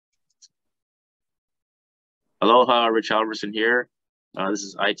Aloha, Rich Alverson here. This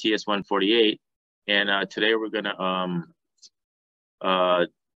is ITS 148, and today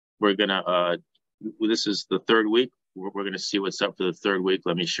this is the third week. We're gonna see what's up for the third week.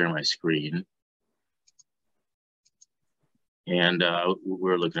 Let me share my screen, and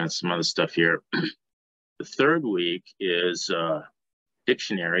we're looking at some other stuff here. The third week is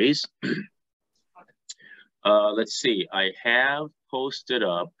dictionaries. Let's see. I have posted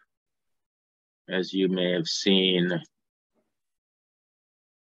up, as you may have seen,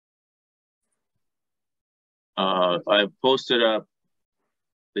 I've posted up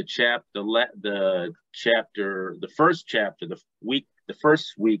the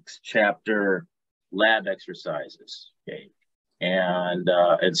first week's chapter lab exercises. Okay,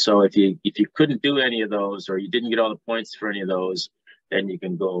 and so if you couldn't do any of those, or you didn't get all the points for any of those, then you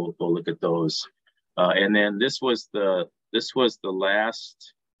can go look at those. And then this was the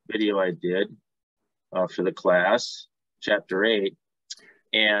last video I did for the class, chapter 8.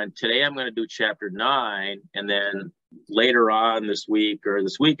 And today I'm going to do chapter 9, and then later on this week or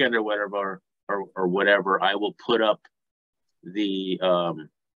this weekend or whatever, I will put up the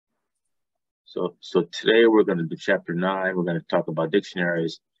so today we're going to do chapter 9. We're going to talk about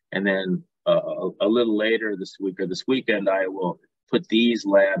dictionaries, and then a little later this week or this weekend I will put these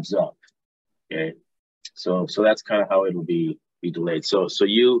labs up. Okay, so that's kind of how it'll be delayed. So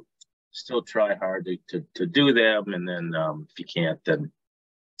you still try hard to do them, and then if you can't, then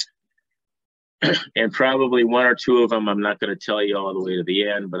and probably one or two of them I'm not going to tell you all the way to the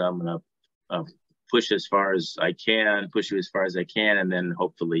end, but I'm going to push as far as I can, push you as far as I can, and then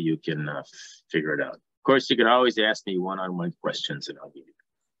hopefully you can figure it out. Of course, you can always ask me one-on-one questions, and I'll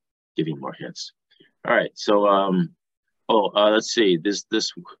give you more hints. All right, so let's see, this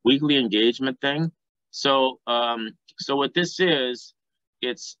weekly engagement thing. So what this is,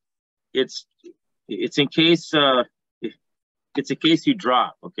 it's in case you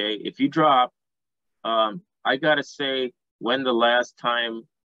drop. Okay, if you drop, I gotta say when the last time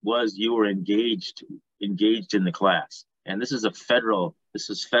was you were engaged in the class, and this is federal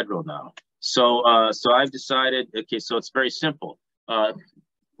now. So I've decided, okay, so it's very simple.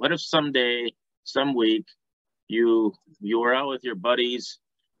 What if someday, some week, you were out with your buddies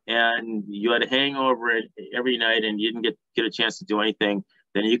and you had a hangover every night and you didn't get a chance to do anything?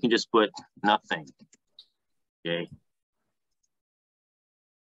 Then you can just put nothing. Okay.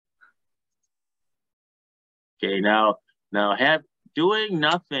 Okay, now doing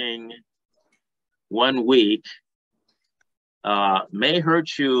nothing 1 week may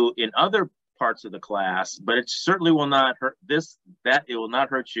hurt you in other parts of the class, but it certainly will not hurt it will not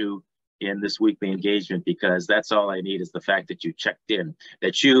hurt you in this weekly engagement, because that's all I need is the fact that you checked in,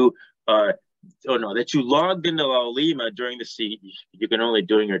 that you that you logged into Laulima during the you can only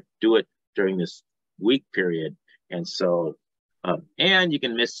do it during this week period, and so and you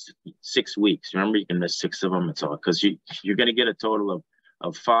can miss 6 weeks. Remember, you can miss 6 of them. It's all because you're going to get a total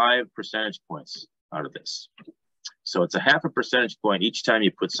of 5 percentage points out of this. So it's a half a percentage point each time you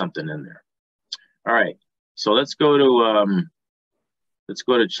put something in there. All right. So let's go to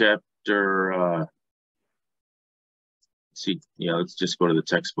chapter. Let's just go to the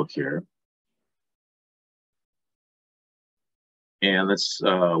textbook here. And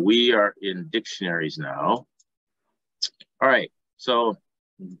we are in dictionaries now. All right, so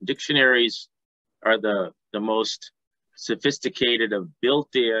dictionaries are the most sophisticated of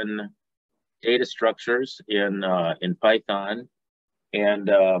built-in data structures in Python, and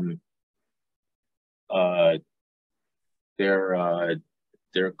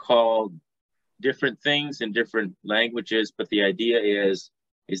they're called different things in different languages, but the idea is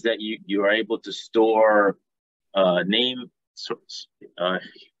that you are able to store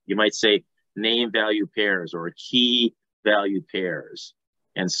you might say name value pairs or key value pairs,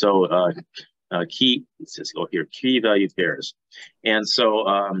 and so key value pairs, and so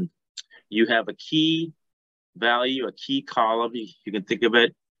you have a key value, a key column, you can think of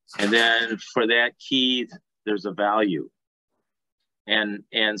it, and then for that key there's a value, and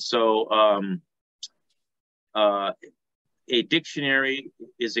so a dictionary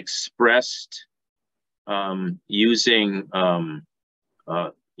is expressed using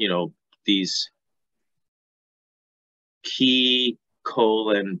these key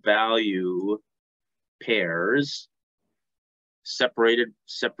 :value pairs separated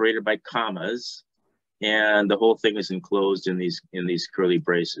by commas, and the whole thing is enclosed in these curly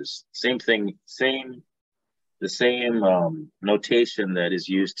braces. The same notation that is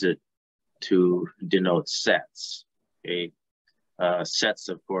used to denote sets. Okay, sets,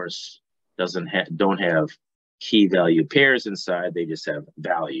 of course, don't have key value pairs inside; they just have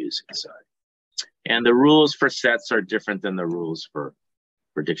values inside. And the rules for sets are different than the rules for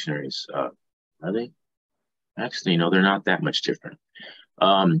dictionaries. Are they? Actually, no, they're not that much different.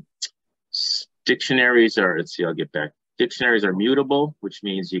 Dictionaries are, let's see, I'll get back. Dictionaries are mutable, which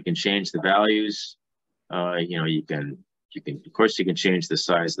means you can change the values. You can, of course, you can change the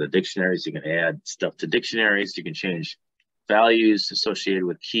size of the dictionaries. You can add stuff to dictionaries. You can change values associated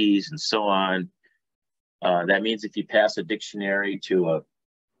with keys and so on. That means if you pass a dictionary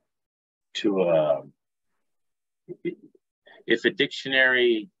if a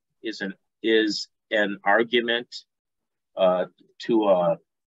dictionary is an argument to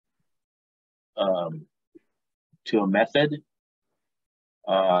a method,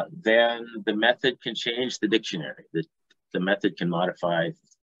 then the method can change the dictionary. The method can modify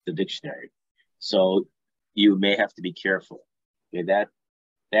the dictionary. So you may have to be careful. Okay,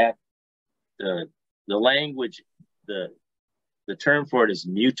 the language, the term for it is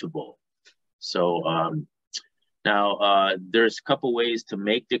mutable. So now there's a couple ways to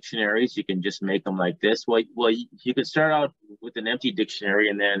make dictionaries. You can just make them like this. Well, you could start out with an empty dictionary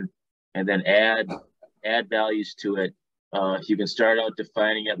and then add values to it. You can start out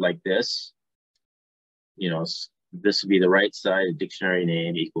defining it like this. This would be the right side of dictionary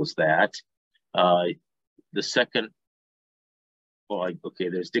name equals that. The second, okay,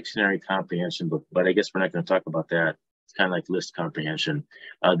 there's dictionary comprehension, but I guess we're not going to talk about that. It's kind of like list comprehension.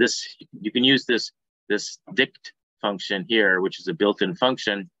 You can use this dict function here, which is a built-in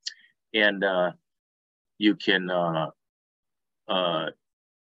function, and you can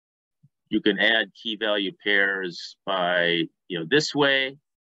add key value pairs by this way,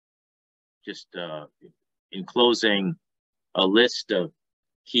 just enclosing a list of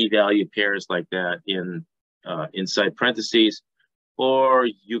key value pairs like that inside parentheses, or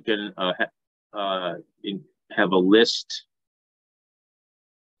you can have a list.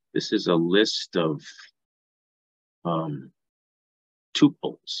 This is a list of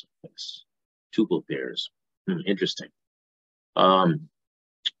tuples, tuple pairs. Interesting. And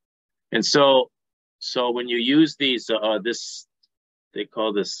so when you use these, they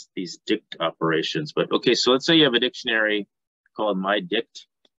call these dict operations. But okay, so let's say you have a dictionary called myDict,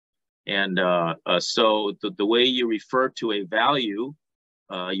 and so the way you refer to a value,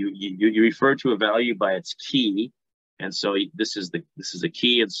 you refer to a value by its key, and so this is a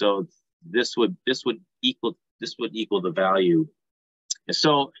key, and so this would equal the value. And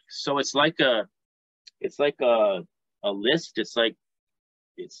so it's like a list.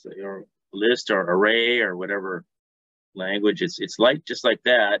 It's your list or array or whatever language. It's like just like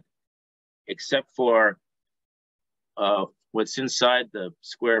that, except for what's inside the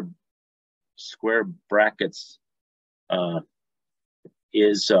square brackets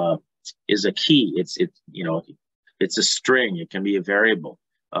is a key. It's a string. It can be a variable,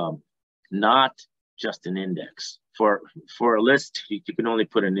 not just an index. For a list, you can only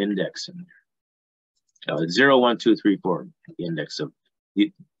put an index in there. 0, 1, 2, 3, 4. The index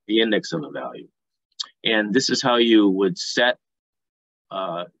of a value, and this is how you would set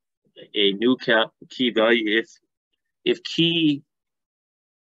a new key value. If key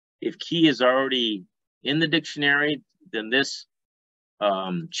is already in the dictionary, then this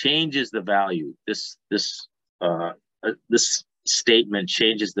changes the value. This statement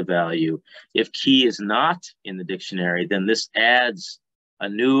changes the value. If key is not in the dictionary, then this adds a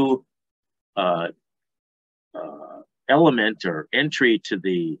new element or entry to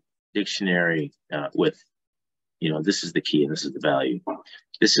the dictionary with, this is the key and this is the value.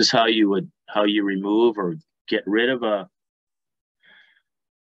 This is how you remove or get rid of a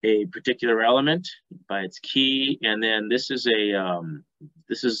particular element by its key, and then this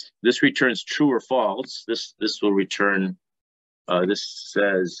returns true or false. This will return. This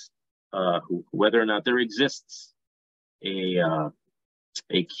says whether or not there exists a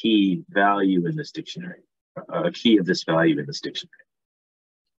key value in this dictionary, a key of this value in this dictionary.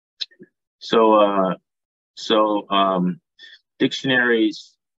 So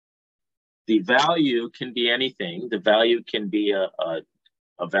dictionaries, the value can be anything. The value can be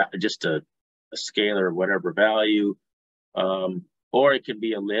just a scalar, whatever value, or it can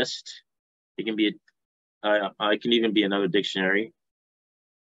be a list. It can be it can even be another dictionary.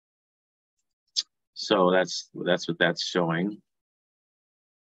 So that's what that's showing.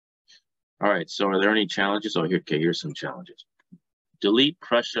 All right. So are there any challenges? Oh, here's some challenges. Delete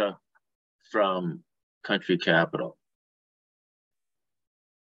Prussia from country capital.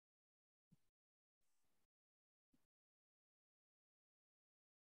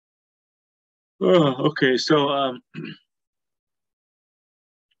 Oh, okay. So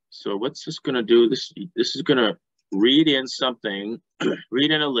so what's this going to do? This is going to read in something,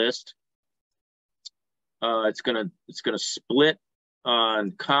 read in a list, it's gonna split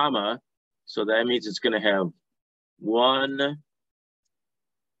on comma, so that means it's gonna have 1,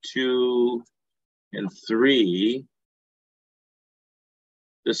 2, and 3.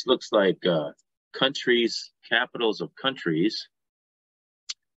 This looks like countries, capitals of countries.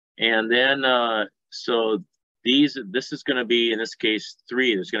 And then, so this is going to be, in this case,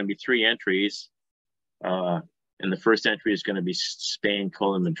 3. There's going to be 3 entries. And the first entry is going to be Spain,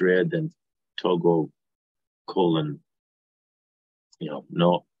 Madrid, then Togo,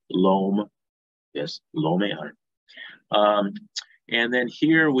 no, Lome. Yes, Lome. And then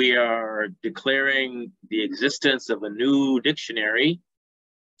here we are declaring the existence of a new dictionary.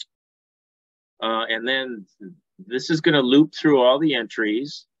 And then this is going to loop through all the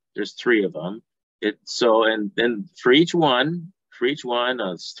entries. There's 3 of them. And then for each one,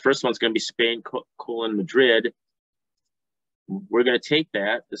 the first one's going to be Spain, Madrid. We're going to take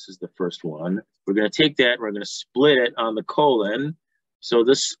that. This is the first one. We're going to take that. We're going to split it on the colon. So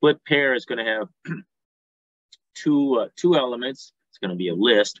this split pair is going to have two elements. It's going to be a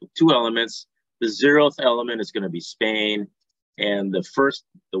list with 2 elements. The 0th element is going to be Spain, and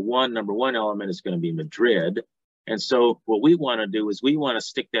number one element is going to be Madrid. And so what we want to do is we want to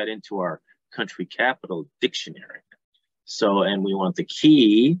stick that into our country capital dictionary. So, and we want the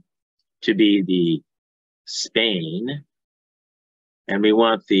key to be the Spain, and we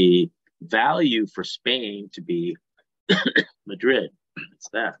want the value for Spain to be Madrid. It's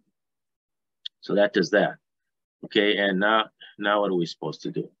that. So that does that. Okay, and now what are we supposed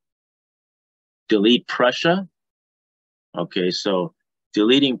to do? Delete Prussia. Okay, so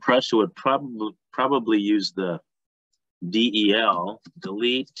deleting Prussia would probably use the DEL,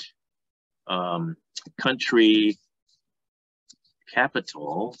 delete country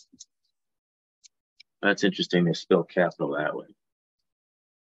capital. That's interesting, they spell capital that way.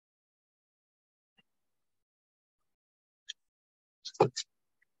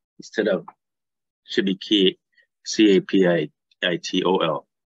 Instead of, should be CAPITOL.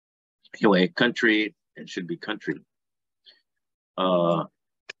 Anyway, country, it should be country. I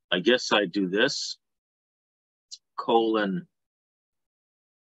guess I do this, colon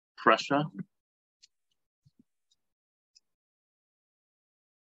Prussia,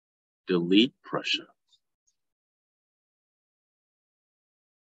 delete Prussia.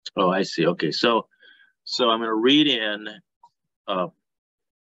 Oh, I see. Okay, so I'm going to read in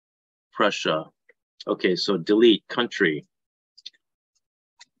Prussia. Okay, so delete country.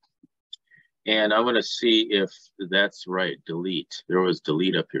 And I'm going to see if that's right. Delete. There was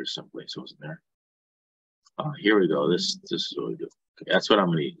delete up here someplace, wasn't there? Oh, here we go. This is what we do. Okay, that's what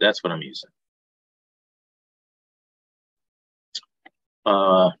I'm using.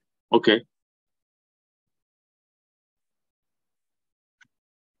 Okay.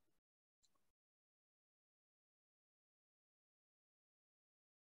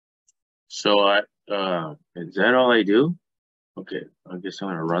 So is that all I do? Okay, I guess I'm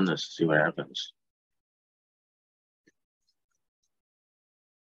gonna run this to see what happens.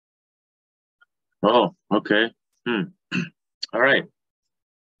 Oh, okay. All right.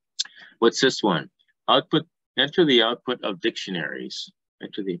 What's this one? Enter the output of dictionaries.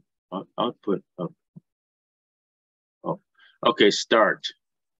 Enter the output of, okay, start.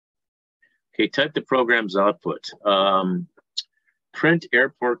 Okay, type the program's output. Print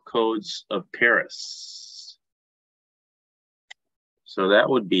airport codes of Paris. So that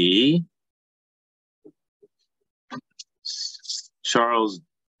would be Charles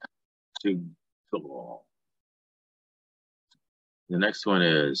de Gaulle. The next one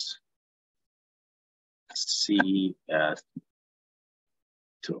is Seattle.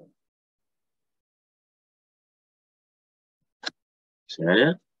 Is that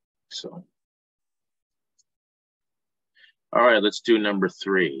it? So, all right, let's do number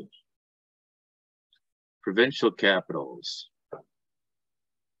 3. Provincial capitals.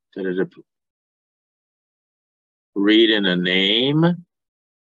 Read in a name.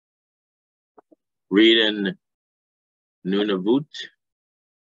 Read in Nunavut.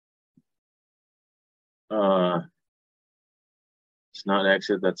 It's not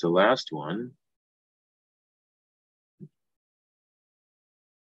exit, that's the last one.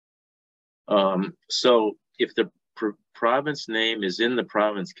 So if the province name is in the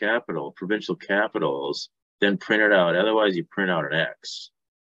province capital, provincial capitals, then print it out. Otherwise, you print out an X.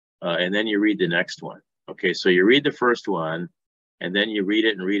 And then you read the next one. Okay, so you read the first one, and then you read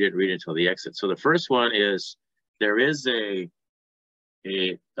it and read it and read it until the exit. So the first one is, there is a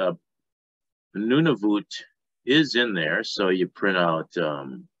Nunavut is in there, so you print out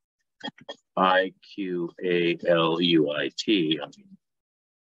IQALUIT.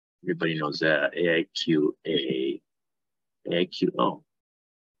 Everybody knows that. A-I-Q-A. A-I-Q-O.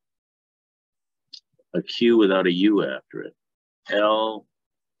 A Q without a U after it.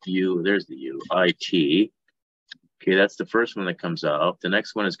 L-U, there's the U. I-T. Okay, that's the first one that comes out. The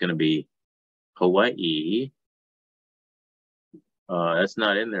next one is going to be Hawaii. That's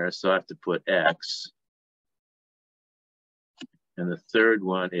not in there, so I have to put X. And the third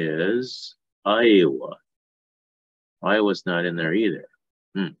one is Iowa. Iowa's not in there either.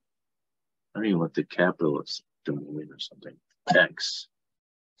 I don't even want the capital of Des Moines or something. X.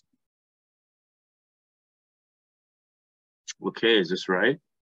 Okay, is this right?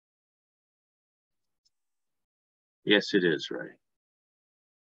 Yes, it is right.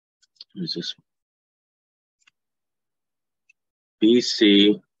 Who's this one?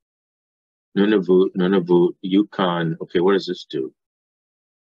 BC, Nunavut, Yukon. Okay, what does this do?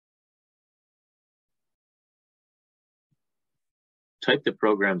 Type the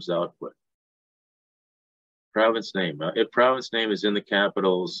program's output. Province name. If province name is in the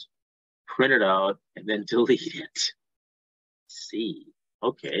capitals, print it out and then delete it. C.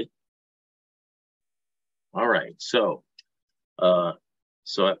 Okay. All right. So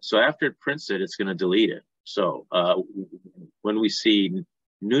after it prints it, it's going to delete it. So when we see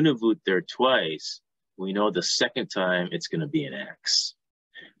Nunavut there twice, we know the second time it's going to be an X.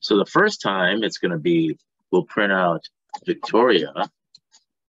 So the first time it's going to be, we'll print out Victoria.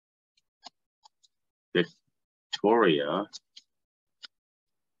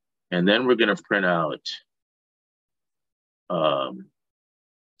 And then we're going to print out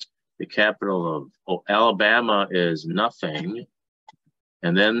the capital of Alabama is nothing.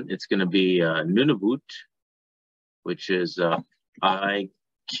 And then it's going to be Nunavut, which is I-Q-A-L-U-I-T.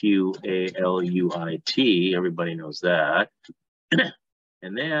 Everybody knows that.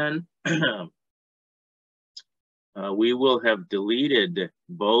 And then we will have deleted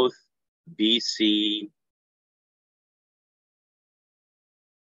both BC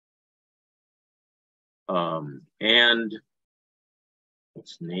and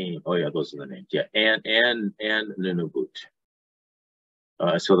what's the name? Oh yeah, those are the names. Yeah, and Nunavut.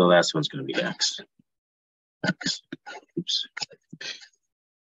 So the last one's going to be X. X. Oops.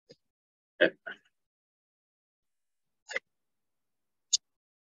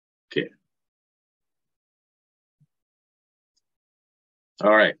 Okay.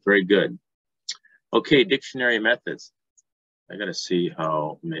 All right, very good. Okay, dictionary methods. I got to see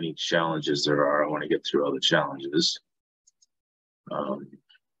how many challenges there are. I want to get through all the challenges.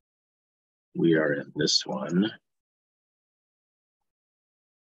 We are in this one.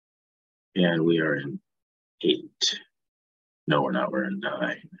 And we are in 8. No, we're not. We're in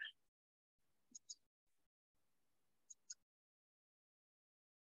 9.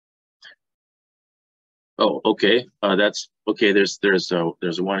 Oh, okay. That's okay. There's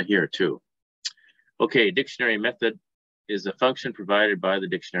one here too. Okay, dictionary method is a function provided by the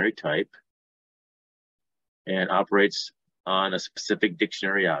dictionary type and operates on a specific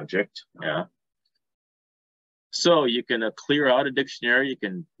dictionary object. Yeah. So you can clear out a dictionary. You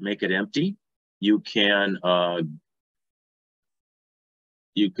can make it empty. You can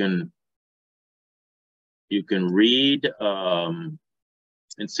read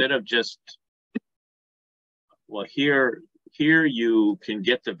instead of just, well, here you can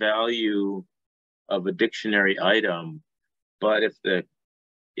get the value of a dictionary item, but if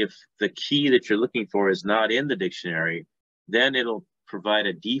the key that you're looking for is not in the dictionary, then it'll provide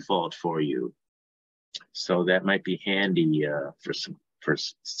a default for you. So that might be handy for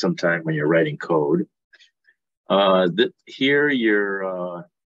some time when you're writing code. Here you're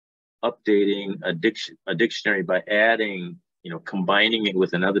updating a dictionary by adding, combining it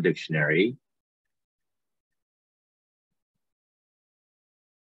with another dictionary.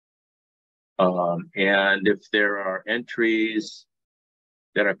 And if there are entries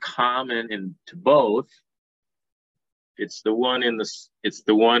that are common to both, it's the one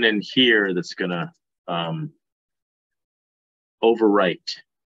in here that's gonna overwrite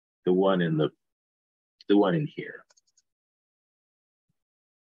the one in here.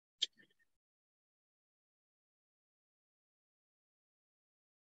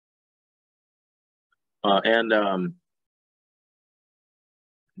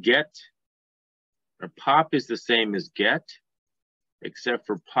 Get or pop is the same as get, except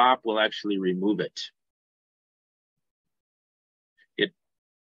for pop will actually remove it.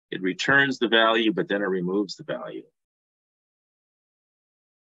 It returns the value, but then it removes the value.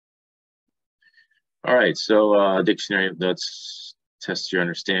 All right, so dictionary, let's test your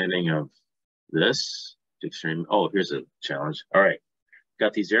understanding of this dictionary. Oh, here's a challenge. All right,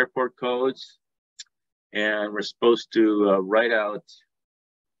 got these airport codes, and we're supposed to write out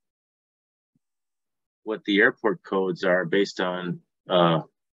what the airport codes are based on,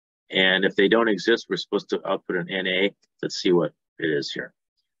 and if they don't exist, we're supposed to output an NA. Let's see what it is here.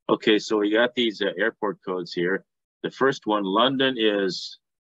 Okay, so we got these airport codes here. The first one, London, is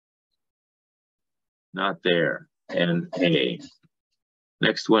not there, NA.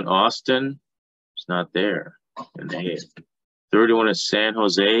 Next one, Austin, it's not there, NA. Third one is San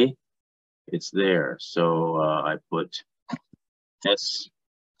Jose, it's there. So I put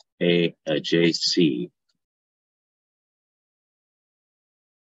SAJC.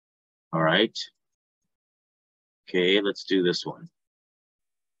 All right. Okay, let's do this one.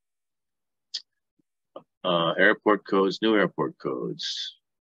 Airport codes, new airport codes.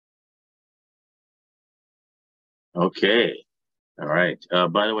 Okay. All right.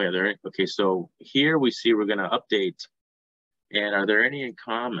 By the way, are there, okay, so here we see we're going to update. And are there any in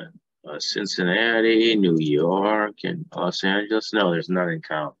common? Cincinnati, New York, and Los Angeles? No, there's none in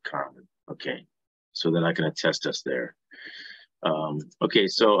common. Okay. So they're not going to test us there. Okay,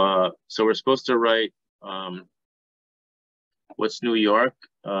 so we're supposed to write what's New York?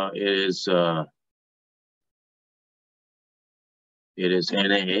 It is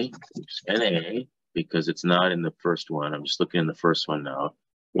NA. Oops, NA, because it's not in the first one. I'm just looking in the first one now.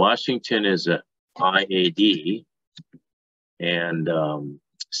 Washington is a IAD, and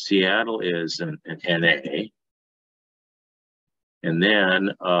Seattle is an NA. And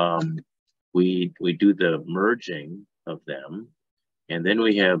then we do the merging of them. And then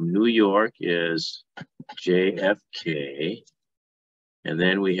we have New York is JFK. And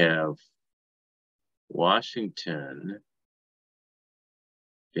then we have Washington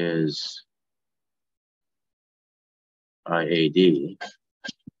is IAD.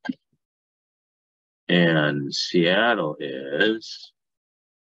 And Seattle is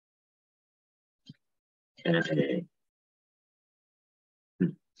NA.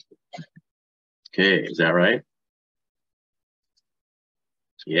 Okay, is that right?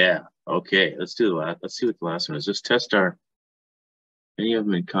 Yeah. Okay. Let's do that. Let's see what the last one is. Let's test our. Any of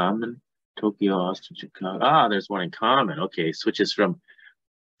them in common? Tokyo, Austin, Chicago. Ah, there's one in common. Okay, switches from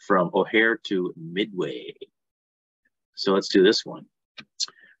O'Hare to Midway. So let's do this one.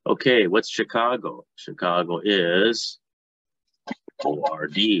 Okay, what's Chicago? Chicago is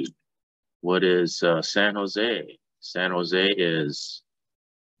ORD. What is San Jose? San Jose is.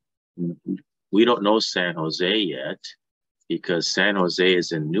 We don't know San Jose yet, because San Jose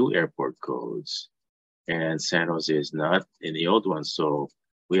is in new airport codes and San Jose is not in the old ones. So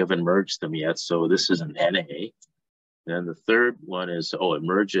we haven't merged them yet. So this is an NA. Then the third one is, oh, it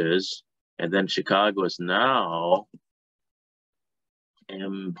merges. And then Chicago is now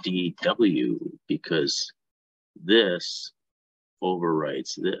MDW, because this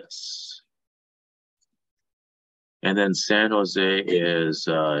overwrites this. And then San Jose is,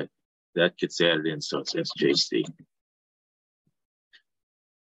 that gets added in, so it's SJC.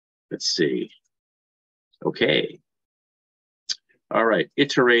 Let's see. Okay. All right,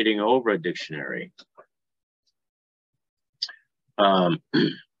 iterating over a dictionary.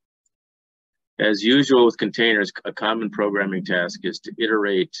 As usual with containers, a common programming task is to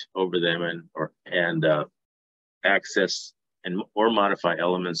iterate over them and access or modify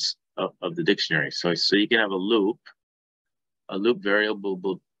elements of the dictionary. So you can have a loop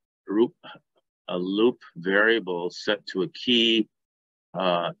variable set to a key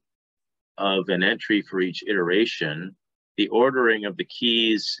of an entry for each iteration. The ordering of the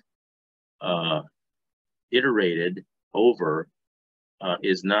keys iterated over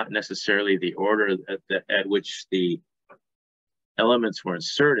is not necessarily the order at which the elements were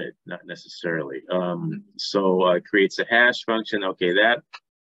inserted, not necessarily. So it creates a hash function. Okay,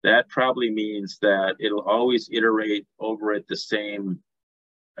 that probably means that it'll always iterate over at the same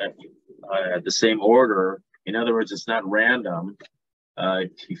order. In other words, it's not random.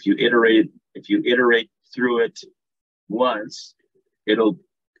 If you iterate through it once, it'll,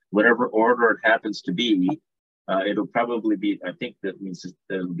 whatever order it happens to be, it'll probably be, I think that means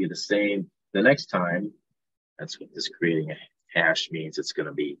that it'll be the same the next time. That's what this creating a hash means. It's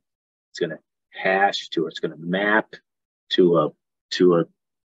going to hash to, it's going to map to a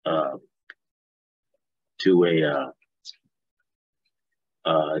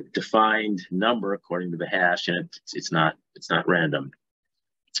defined number according to the hash, and it's not random.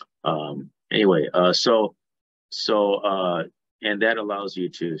 Anyway, and that allows you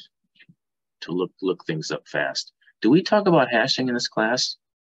to look things up fast. Do we talk about hashing in this class?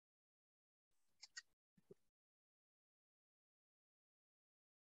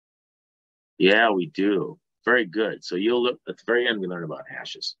 Yeah, we do. Very good. So you'll look at the very end, we learn about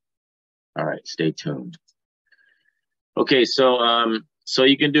hashes. All right, stay tuned. Okay, so So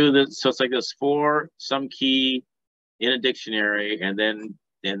you can do this. So it's like this for some key in a dictionary, and then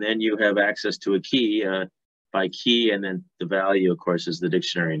you have access to a key by key, and then the value, of course, is the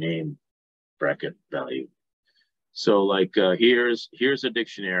dictionary name bracket value. So like here's a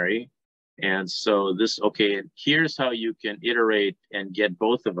dictionary, and so this, okay, here's how you can iterate and get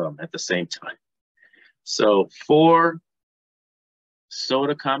both of them at the same time. So for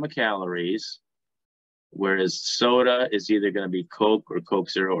soda comma calories, whereas soda is either going to be Coke or Coke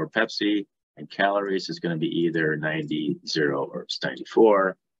Zero or Pepsi, and calories is going to be either 90, 0, or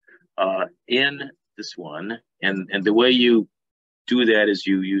 94 in this one. And the way you do that is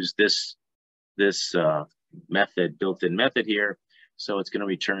you use this method, built-in method here. So it's going to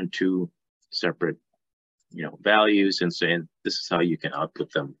return two separate, values, and this is how you can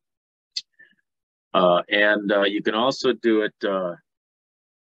output them. And you can also do it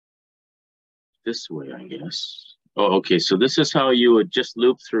this way, I guess. Oh, okay. So this is how you would just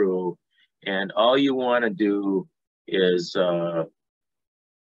loop through, and all you want to do is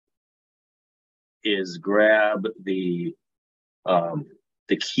grab the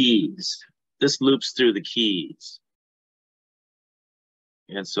keys. This loops through the keys,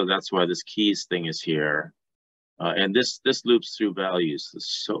 and so that's why this keys thing is here. And this loops through values.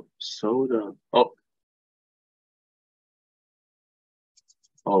 Soda.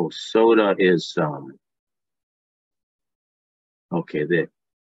 Oh, soda is okay.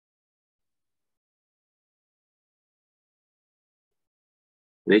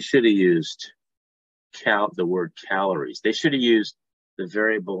 They should have used the word calories. They should have used the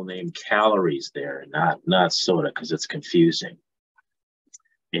variable name calories there, not soda, because it's confusing.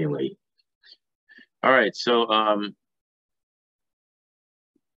 Anyway, all right. So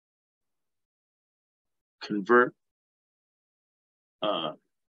convert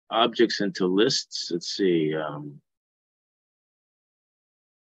objects into lists. Let's see.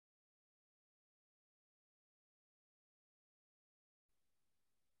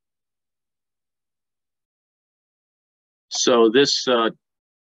 So this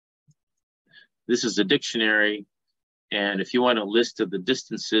is a dictionary, and if you want a list of the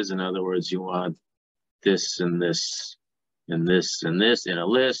distances, in other words, you want this and this and this and this in a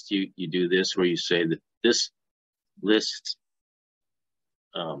list, you do this, where you say that this list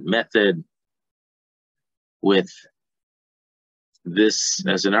method with this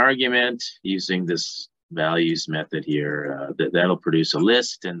as an argument, using this values method here, that'll produce a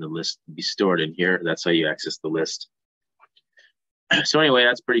list, and the list will be stored in here. That's how you access the list. So anyway,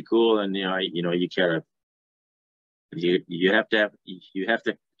 that's pretty cool. And you have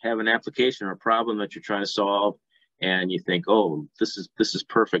to have an application or a problem that you're trying to solve, and you think, oh, this is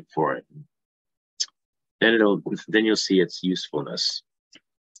perfect for it. Then you'll see its usefulness.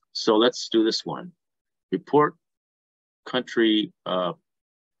 So let's do this one. Report country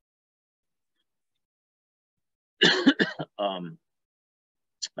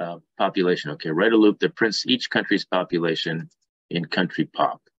population. Okay, write a loop that prints each country's population in country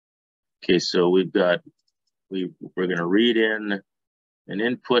pop. Okay, so we're going to read in an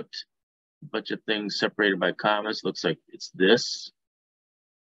input, a bunch of things separated by commas. Looks like it's this.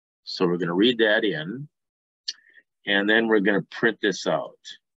 So we're going to read that in, and then we're going to print this out.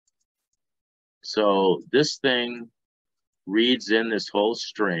 So this thing reads in this whole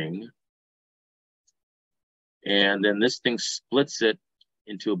string, and then this thing splits it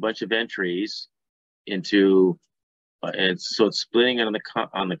into a bunch of entries into, and so it's splitting it on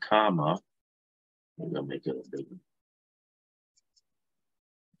the comma. I'm gonna make it a bigger.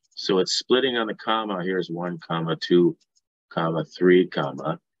 So it's splitting on the comma. Here's 1, 2, 3,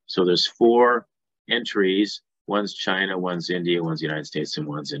 So there's 4 entries. One's China, one's India, one's the United States, and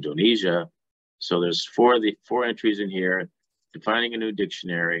one's Indonesia. So there's 4 entries in here, defining a new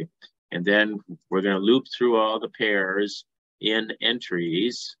dictionary. And then we're going to loop through all the pairs in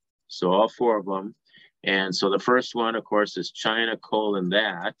entries. So all 4 of them. And so the first one, of course, is China :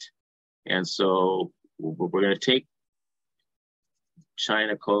 that. And so we're going to take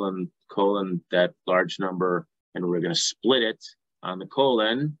China : that large number, and we're going to split it on the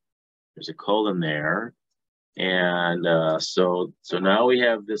colon. There's a colon there. And so now we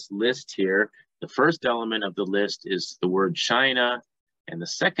have this list here. The first element of the list is the word China, and the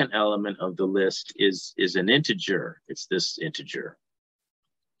second element of the list is an integer. It's this integer.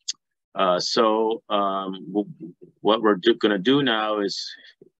 So what we're going to do now is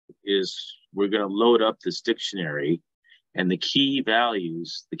we're going to load up this dictionary, and the key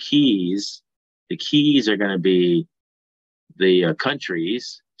values, the keys are going to be the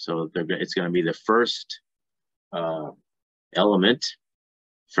countries. So it's going to be the first element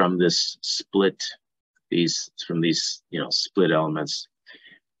from this split, split elements.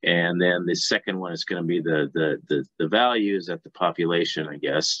 And then the second one is going to be the values at the population, I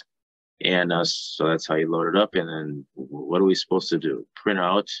guess. And so that's how you load it up. And then what are we supposed to do? Print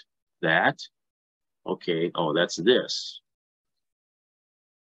out that. Okay. Oh, that's this.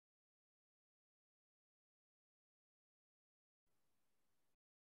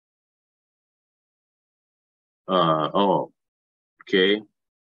 Oh, okay.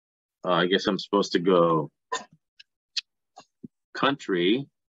 I guess I'm supposed to go country.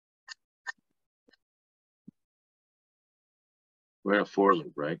 We're in a for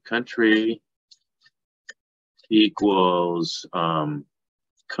loop, right? Country equals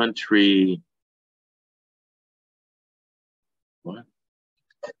country. What?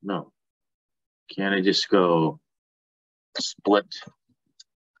 No. Can't I just go split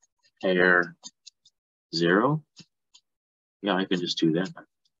pair 0? Yeah, I can just do that.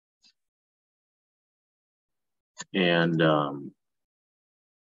 And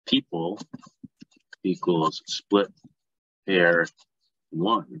people equals split pair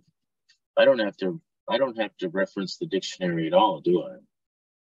 1. I don't have to reference the dictionary at all, do I?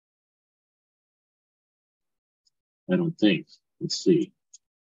 I don't think. Let's see.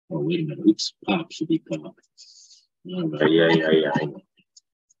 Oh, wait a minute. Oops, pop should be pop. All right, yeah.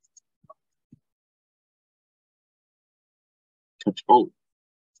 Oh.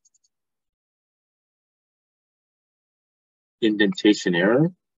 Indentation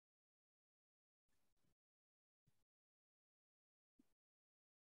error.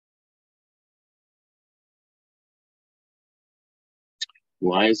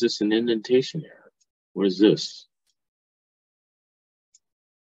 Why is this an indentation error? What is this?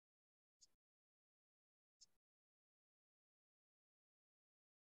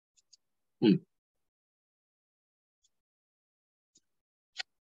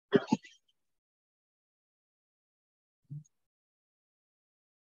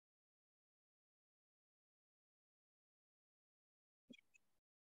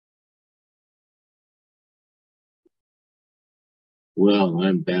 Well,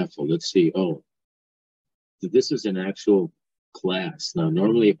 I'm baffled. Let's see. Oh, this is an actual class. Now,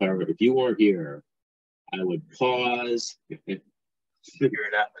 normally, if you weren't here, I would pause, figure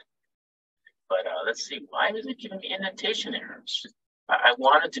it out. But let's see. Why does it give me indentation errors? I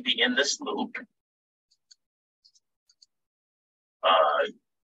want it to be in this loop.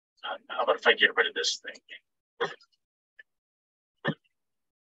 How about if I get rid of this thing?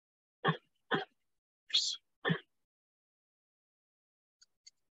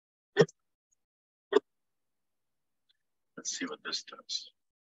 Let's see what this does.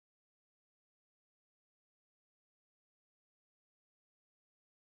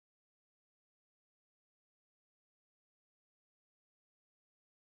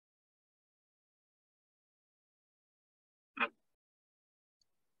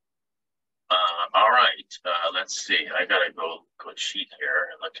 All right, let's see. I gotta go cheat here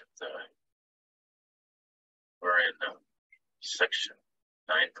and look at the. We're in section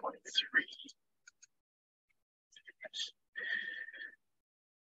 9.3.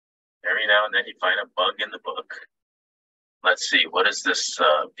 Every now and then you find a bug in the book. Let's see, what is this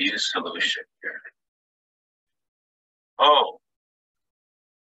view solution here? Oh,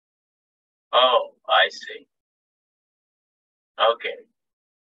 I see. Okay.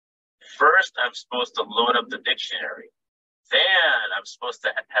 First, I'm supposed to load up the dictionary. Then I'm supposed to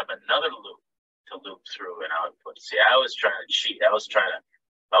have another loop to loop through and output. See, I was trying to cheat. I was trying to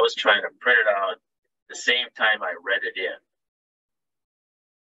print it out the same time I read it in.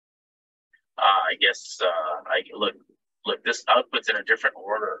 I guess look, this output's in a different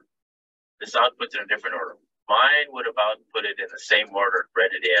order. Mine would have outputted in the same order,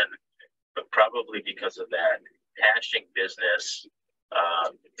 read it in, but probably because of that hashing business,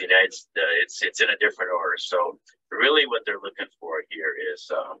 it's in a different order. So really what they're looking for here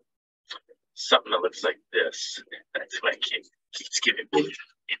is something that looks like this. That's why it keeps giving me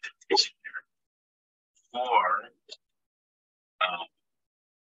indentation error. Or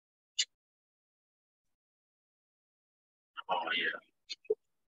oh yeah.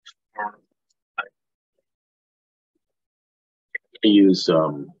 Or I use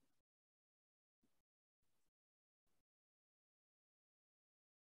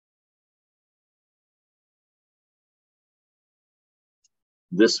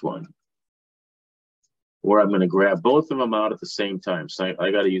this one, or I'm going to grab both of them out at the same time. So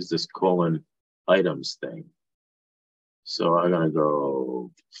I got to use this colon items thing. So I'm going to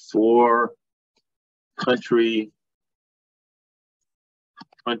go for country,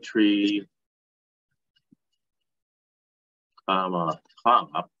 comma,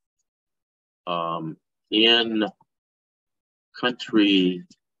 top, in country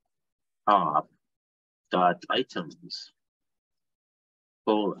top dot items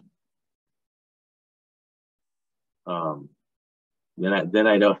colon. Then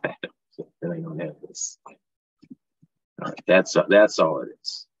I don't have then I don't have this. All right, that's all it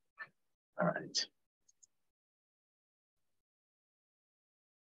is. All right.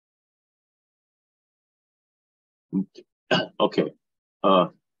 Okay.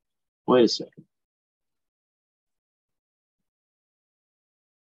 Wait a second.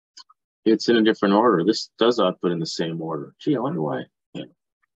 It's in a different order. This does output in the same order. Gee, I wonder why. Yeah.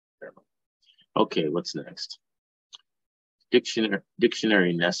 Okay, what's next?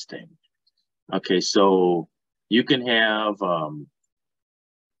 Dictionary nesting. Okay, so you can have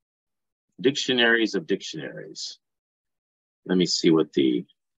dictionaries of dictionaries. Let me see what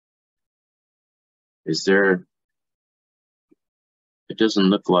is there, it doesn't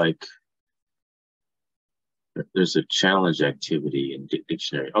look like there's a challenge activity in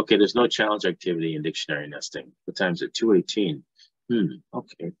dictionary. Okay, there's no challenge activity in dictionary nesting. What time is it? 2:18.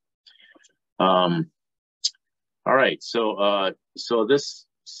 Okay. All right. So this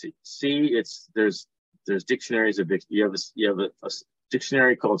there's dictionaries of you have a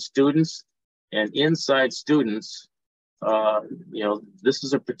dictionary called students, and inside students, this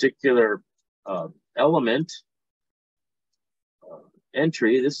is a particular element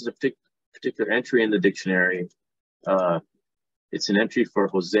entry. This is a particular entry in the dictionary. It's an entry for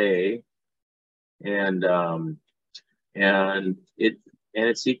Jose, and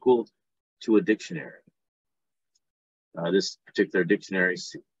it's equal to a dictionary. This particular dictionary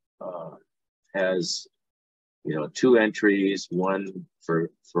has, two entries, one for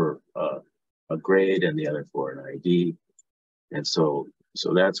a grade and the other for an ID, and so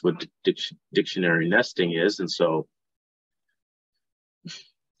that's what dictionary nesting is, and so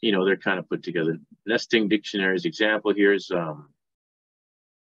they're kind of put together. Nesting dictionaries example here's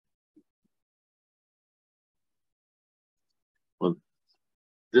well,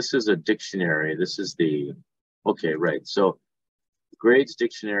 this is a dictionary. This is okay, right. So grades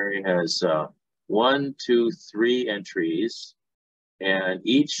dictionary has 1, 2, 3 entries, and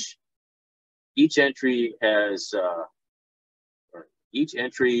each entry has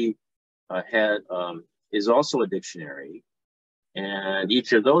is also a dictionary, and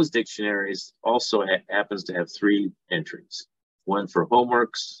each of those dictionaries also happens to have 3 entries: one for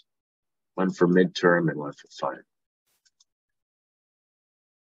homeworks, one for midterm, and one for final.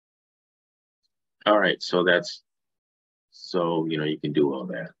 All right, so you can do all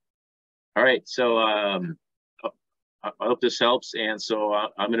that. All right, so I hope this helps, and so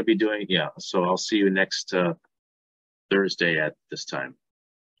I'm going to be doing, so I'll see you next Thursday at this time.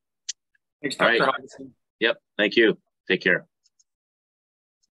 Thanks, Dr. Right. Yep, thank you. Take care.